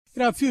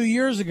A few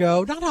years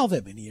ago, not all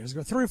that many years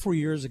ago, 3 or 4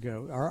 years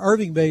ago, our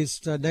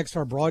Irving-based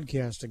Nexstar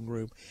Broadcasting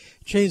Group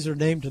changed their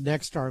name to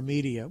Nexstar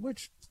Media,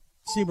 which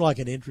seemed like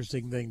an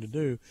interesting thing to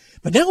do.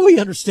 But now we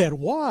understand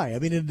why. I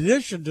mean, in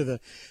addition to the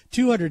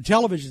 200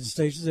 television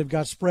stations they've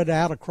got spread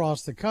out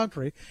across the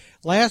country,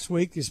 last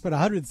week they spent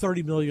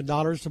 $130 million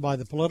to buy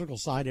the political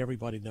side,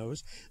 everybody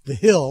knows, The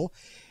Hill.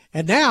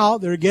 And now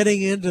they're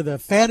getting into the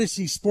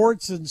fantasy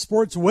sports and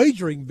sports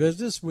wagering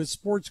business with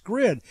Sports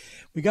Grid.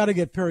 We got to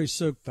get Perry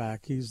Sook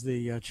back. He's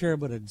the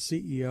chairman and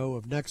CEO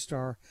of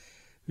Nexstar,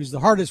 who's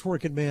the hardest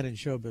working man in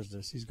show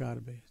business. He's got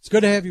to be. It's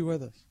good to have you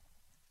with us.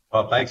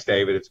 Well, thanks,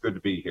 David. It's good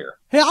to be here.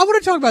 Hey, I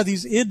want to talk about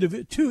these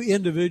two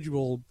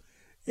individual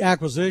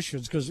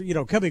acquisitions because,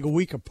 coming a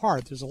week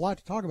apart, there's a lot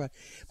to talk about.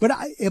 But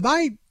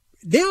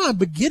now I'm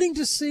beginning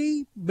to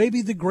see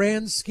maybe the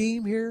grand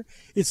scheme here.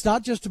 It's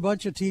not just a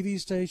bunch of TV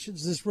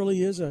stations. This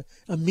really is a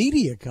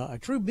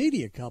true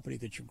media company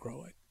that you're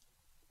growing.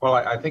 Well,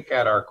 I think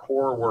at our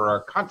core, we're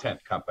a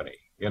content company.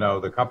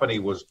 The company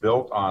was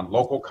built on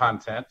local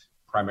content,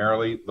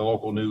 primarily the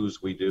local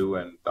news we do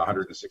in the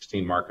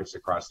 116 markets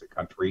across the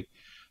country.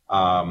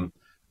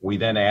 We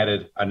then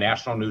added a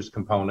national news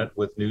component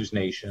with News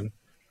Nation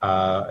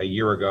a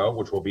year ago,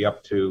 which will be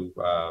up to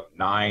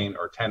 9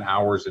 or 10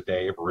 hours a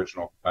day of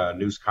original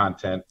news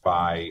content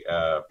by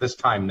this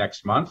time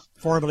next month.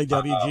 Formerly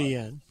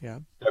WGN,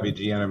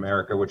 WGN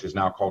America, which is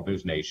now called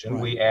News Nation.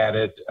 Right. We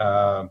added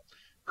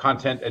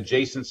content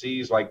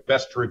adjacencies like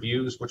Best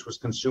Reviews, which was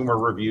consumer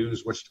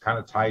reviews, which kind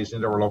of ties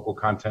into our local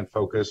content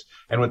focus.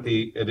 And with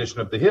the addition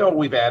of The Hill,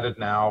 we've added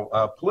now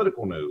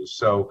political news.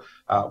 So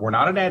we're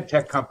not an ad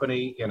tech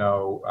company,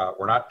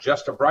 we're not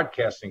just a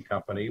broadcasting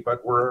company,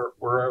 but we're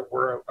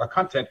a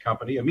content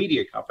company, a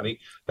media company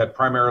that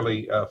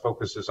primarily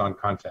focuses on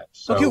content.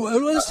 So, okay,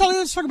 well, let's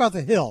talk about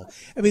The Hill.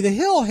 I mean, The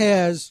Hill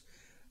has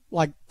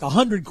like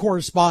 100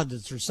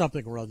 correspondents or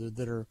something or other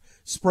that are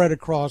spread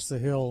across the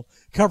Hill,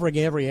 covering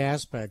every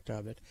aspect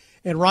of it.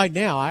 And right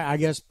now, I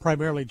guess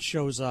primarily it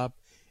shows up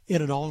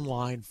in an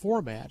online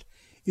format.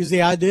 Is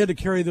the idea to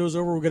carry those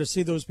over? We're going to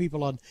see those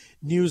people on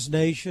News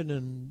Nation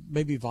and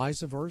maybe vice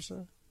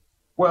versa?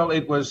 Well,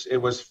 it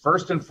was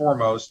first and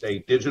foremost a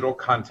digital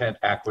content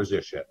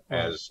acquisition,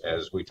 as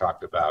we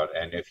talked about.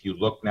 And if you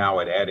look now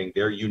at adding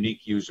their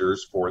unique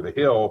users for The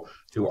Hill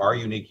to our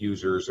unique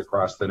users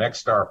across the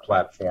Nexstar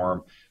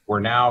platform, we're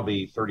now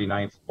the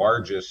 39th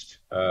largest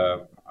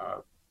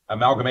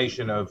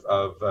amalgamation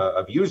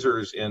of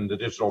users in the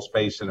digital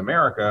space in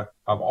America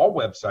of all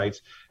websites,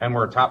 and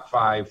we're top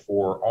 5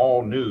 for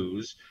all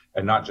news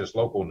and not just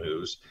local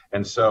news.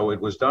 And so it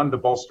was done to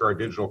bolster our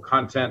digital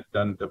content,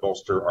 done to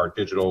bolster our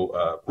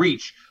digital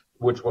reach,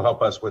 which will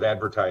help us with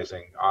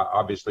advertising.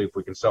 Obviously, if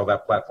we can sell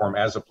that platform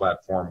as a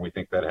platform, we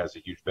think that has a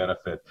huge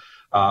benefit.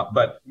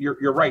 But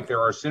you're right, there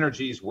are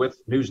synergies with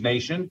News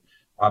Nation.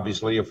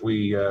 Obviously, if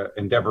we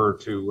endeavor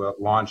to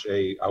launch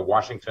a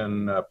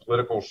Washington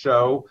political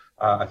show,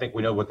 I think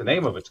we know what the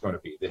name of it's going to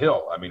be, The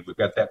Hill. I mean, we've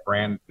got that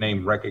brand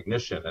name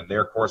recognition, and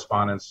their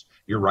correspondence,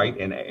 you're right,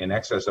 in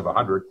excess of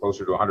 100,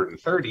 closer to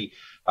 130,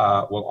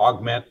 will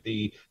augment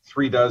the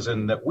 36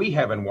 that we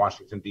have in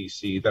Washington,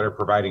 D.C. that are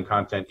providing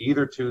content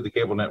either to the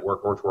cable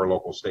network or to our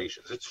local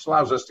stations. It just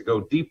allows us to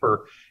go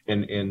deeper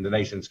in the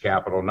nation's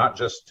capital, not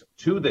just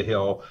to The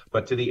Hill,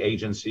 but to the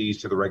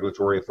agencies, to the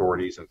regulatory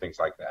authorities, and things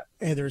like that.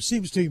 And there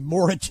seems to be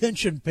more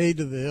attention paid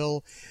to The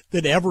Hill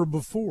than ever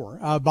before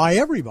by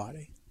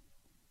everybody.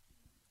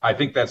 I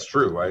think that's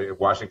true.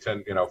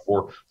 Washington,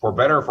 for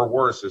better or for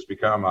worse, has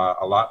become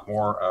a lot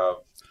more of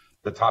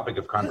the topic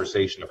of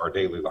conversation of our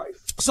daily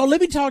life. So let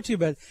me talk to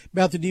you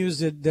about the news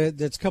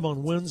that's come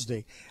on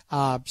Wednesday.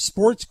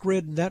 Sports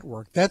Grid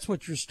Network, that's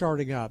what you're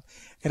starting up.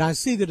 And I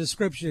see the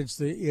description.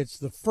 It's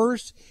the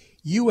first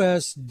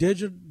U.S.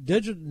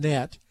 digital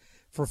net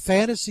for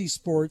fantasy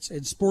sports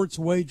and sports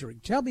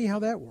wagering. Tell me how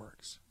that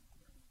works.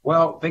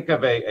 Well, think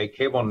of a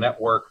cable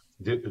network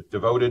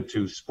devoted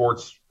to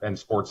sports and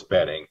sports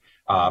betting.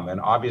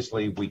 And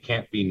obviously, we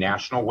can't be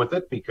national with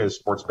it because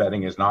sports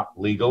betting is not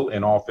legal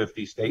in all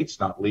 50 states,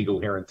 not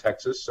legal here in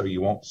Texas. So you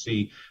won't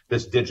see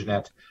this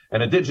Diginet.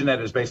 And a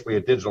Diginet is basically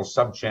a digital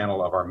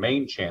sub-channel of our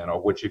main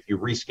channel, which if you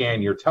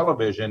rescan your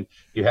television,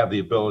 you have the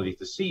ability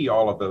to see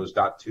all of those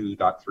 .2,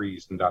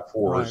 .3s, and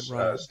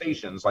 .4s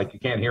stations like you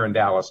can here in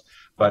Dallas.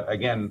 But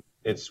again,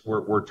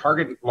 we're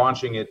target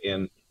launching it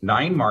in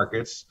 9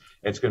 markets.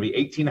 It's going to be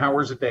 18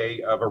 hours a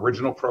day of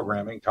original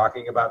programming,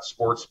 talking about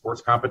sports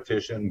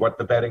competition, what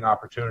the betting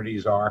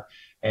opportunities are,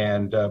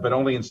 and but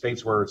only in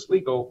states where it's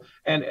legal.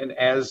 And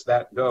as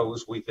that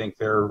goes, we think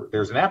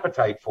there's an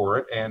appetite for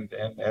it. And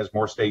as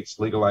more states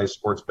legalize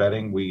sports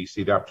betting, we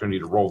see the opportunity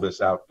to roll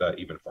this out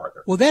even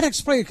farther. Well, that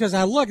explains, because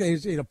I look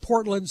at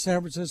Portland,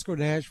 San Francisco,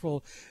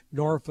 Nashville,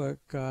 Norfolk,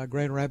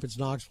 Grand Rapids,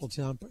 Knoxville,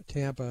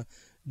 Tampa,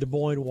 Des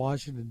Moines,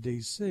 Washington,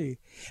 D.C.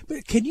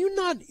 But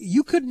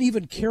you couldn't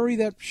even carry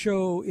that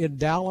show in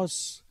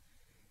Dallas,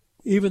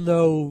 even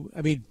though,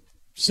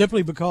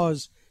 simply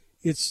because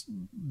it's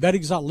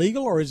betting's not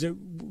legal, or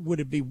would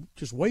it be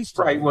just wasted?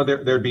 Right. Well,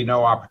 there'd be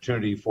no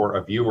opportunity for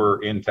a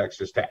viewer in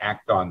Texas to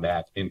act on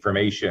that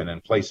information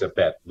and place a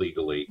bet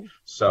legally.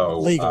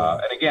 So,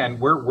 and again,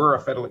 we're a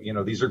federal,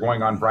 these are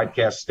going on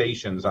broadcast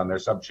stations on their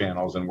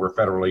subchannels, and we're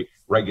federally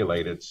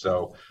regulated.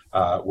 So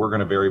we're going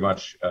to very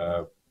much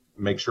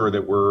make sure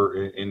that we're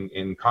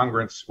in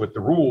congruence with the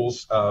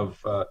rules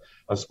of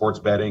sports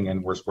betting,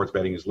 and where sports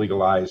betting is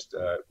legalized,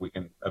 we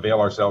can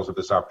avail ourselves of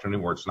this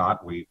opportunity. Where it's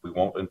not, we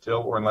won't until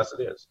or unless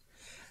it is.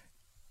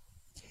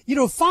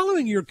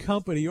 Following your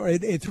company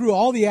and through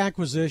all the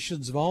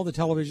acquisitions of all the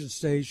television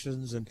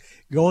stations and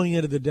going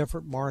into the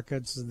different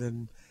markets and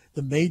then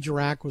the major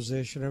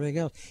acquisition and everything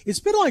else, it's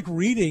been like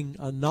reading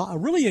a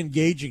really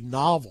engaging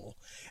novel.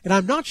 And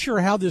I'm not sure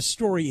how this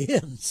story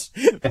ends.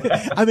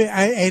 I mean,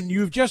 and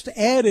you've just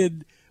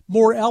added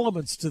more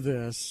elements to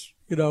this,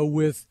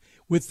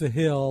 with the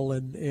Hill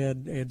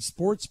and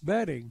sports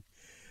betting.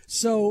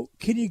 So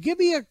can you give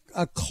me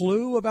a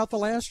clue about the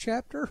last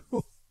chapter?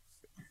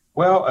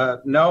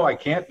 Well, no, I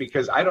can't,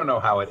 because I don't know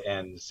how it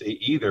ends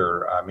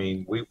either. I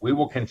mean, we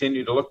will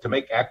continue to look to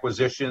make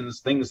acquisitions,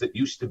 things that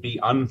used to be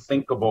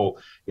unthinkable,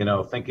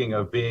 thinking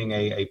of being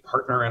a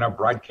partner in a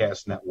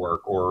broadcast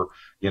network, or,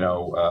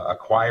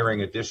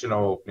 acquiring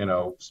additional,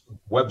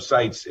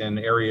 websites in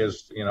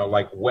areas,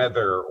 like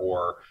weather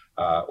or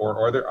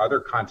other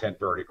content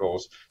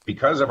verticals.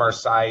 Because of our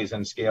size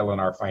and scale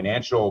and our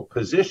financial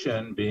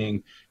position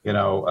being,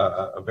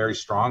 a very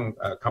strong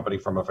company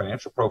from a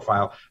financial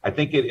profile, I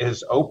think it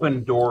has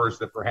opened doors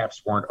that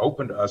perhaps weren't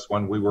open to us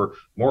when we were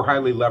more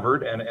highly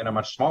levered and a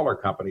much smaller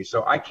company.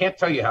 So I can't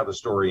tell you how the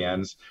story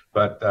ends,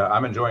 but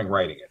I'm enjoying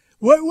writing it.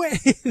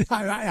 Wait,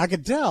 I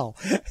can tell.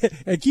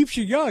 It keeps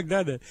you young,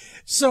 doesn't it?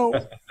 So,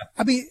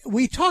 I mean,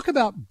 we talk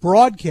about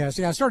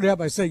broadcasting. I started out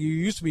by saying you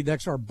used to be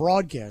Nexstar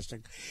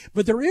Broadcasting,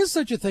 but there is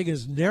such a thing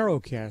as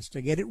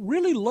narrowcasting, and it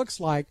really looks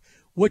like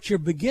what you're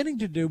beginning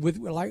to do with,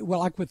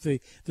 like with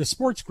the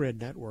Sports Grid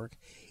network,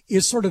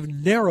 is sort of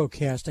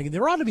narrowcasting, and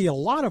there ought to be a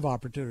lot of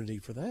opportunity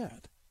for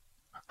that.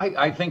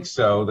 I think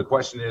so. The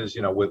question is,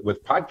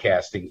 with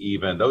podcasting,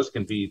 even those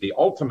can be the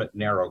ultimate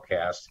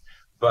narrowcast.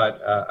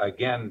 But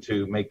again,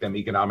 to make them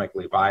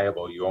economically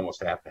viable, you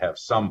almost have to have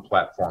some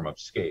platform of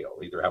scale,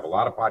 either have a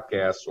lot of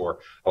podcasts or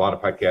a lot of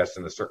podcasts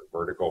in a certain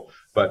vertical.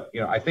 But,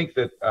 I think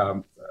that,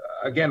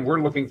 again, we're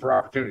looking for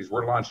opportunities.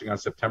 We're launching on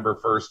September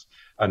 1st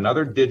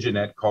another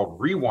Diginet called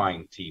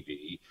Rewind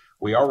TV.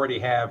 We already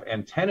have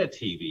Antenna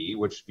TV,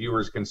 which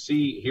viewers can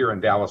see here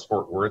in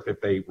Dallas-Fort Worth if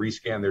they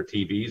rescan their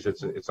TVs.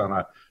 It's on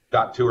a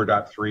 .2 or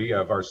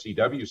 .3 of our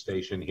CW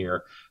station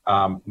here.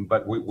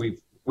 But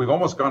we've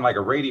almost gone like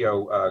a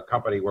radio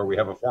company, where we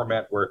have a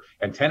format where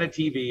Antenna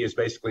TV is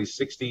basically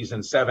 60s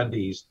and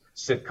 70s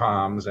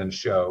sitcoms and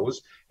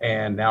shows.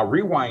 And now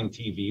Rewind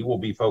TV will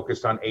be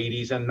focused on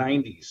 80s and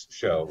 90s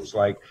shows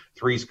like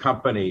Three's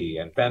Company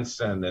and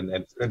Benson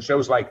and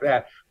shows like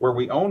that, where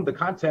we owned the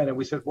content. And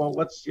we said, well,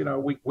 let's,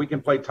 we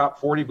can play top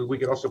 40, but we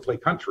can also play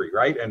country,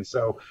 right? And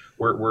so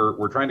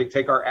we're trying to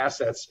take our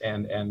assets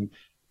and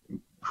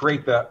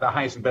create the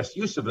highest and best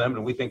use of them.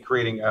 And we think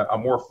creating a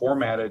more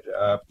formatted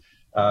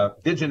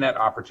Diginet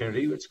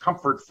opportunity. It's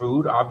comfort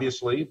food,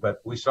 obviously, but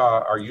we saw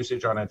our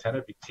usage on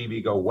Antenna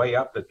TV go way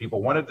up, that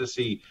people wanted to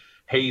see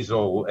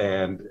Hazel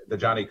and the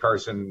Johnny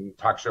Carson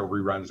talk show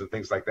reruns and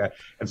things like that.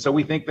 And so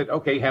we think that,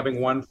 okay, having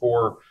one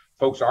for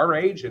folks our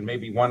age and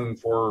maybe one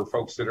for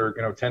folks that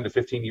are 10 to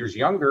 15 years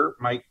younger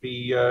might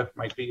be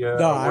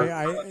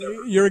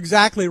you're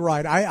exactly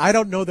right. I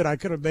don't know that I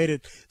could have made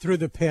it through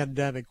the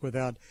pandemic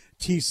without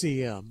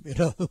TCM,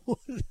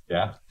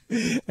 Yeah.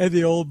 And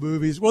the old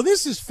movies. Well,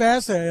 this is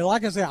fascinating.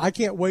 Like I said, I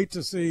can't wait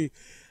to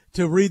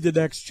read the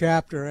next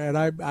chapter, and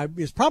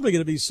it's probably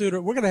going to be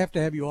sooner. We're going to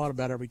have you on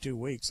about every 2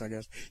 weeks, I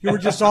guess. You were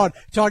just on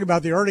talking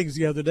about the earnings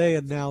the other day,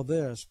 and now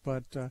this,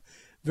 but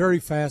very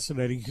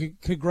fascinating.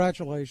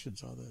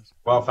 Congratulations on this.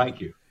 Well,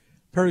 thank you.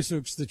 Perry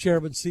Sook, the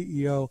chairman,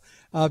 CEO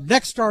of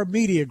Nexstar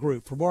Media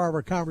Group. For more of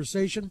our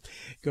conversation,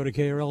 go to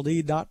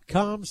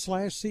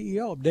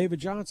KRLD.com/CEO. I'm David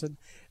Johnson,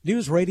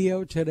 News Radio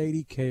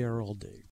 1080 KRLD.